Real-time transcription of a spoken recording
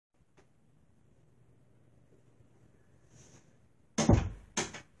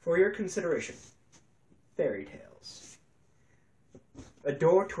For your consideration, fairy tales. A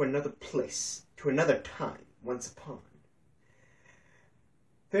door to another place, to another time, once upon.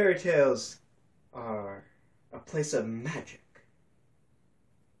 Fairy tales are a place of magic.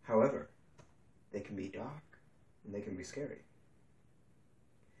 However, they can be dark and they can be scary.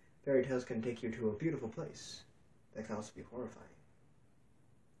 Fairy tales can take you to a beautiful place that can also be horrifying.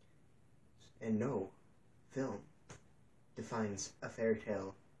 And no film defines a fairy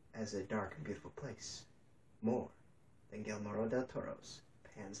tale as a dark and beautiful place more than Guillermo del Toro's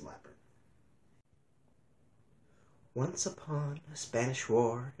Pan's Labyrinth. Once upon a Spanish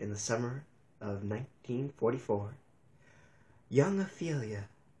war in the summer of 1944, young Ophelia,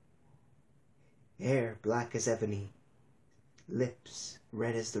 hair black as ebony, lips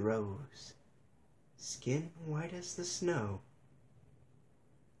red as the rose, skin white as the snow,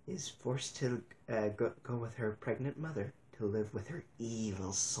 is forced to go with her pregnant mother to live with her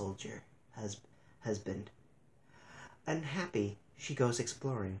evil soldier husband. Unhappy, she goes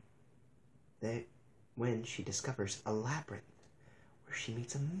exploring. When she discovers a labyrinth where she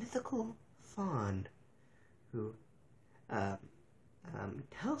meets a mythical faun who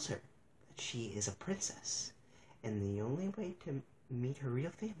tells her that she is a princess, and the only way to meet her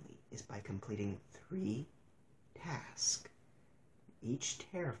real family is by completing 3 tasks, each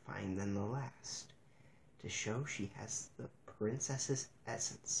terrifying than the last, to show she has the princess's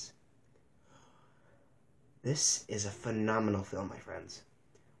essence. This is a phenomenal film, my friends.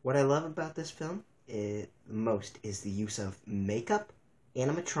 What I love about this film most is the use of makeup,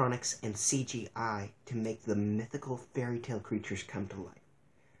 animatronics, and CGI to make the mythical fairy tale creatures come to life.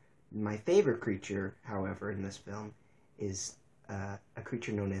 My favorite creature, however, in this film is a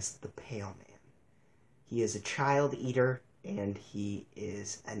creature known as the Pale Man. He is a child eater, and he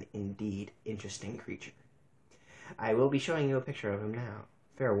is an indeed interesting creature. I will be showing you a picture of him now.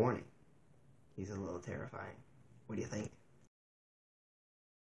 Fair warning, he's a little terrifying. What do you think?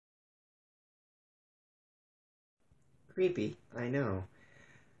 Creepy, I know.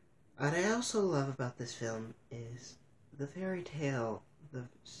 What I also love about this film is the fairy tale, the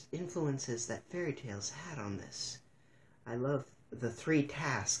influences that fairy tales had on this. I love the 3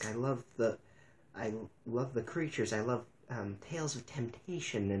 tasks. I love the creatures. I love tales of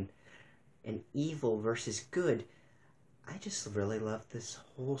temptation and evil versus good. I just really love this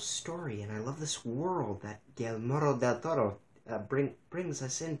whole story, and I love this world that Guillermo del Toro brings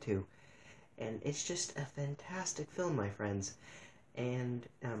us into. And it's just a fantastic film, my friends, and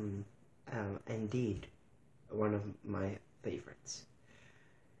indeed one of my favorites.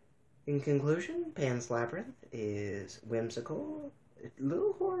 In conclusion, Pan's Labyrinth is whimsical, a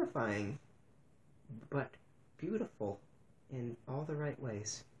little horrifying, but beautiful in all the right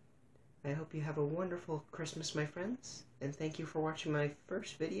ways. I hope you have a wonderful Christmas, my friends, and thank you for watching my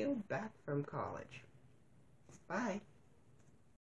first video back from college. Bye!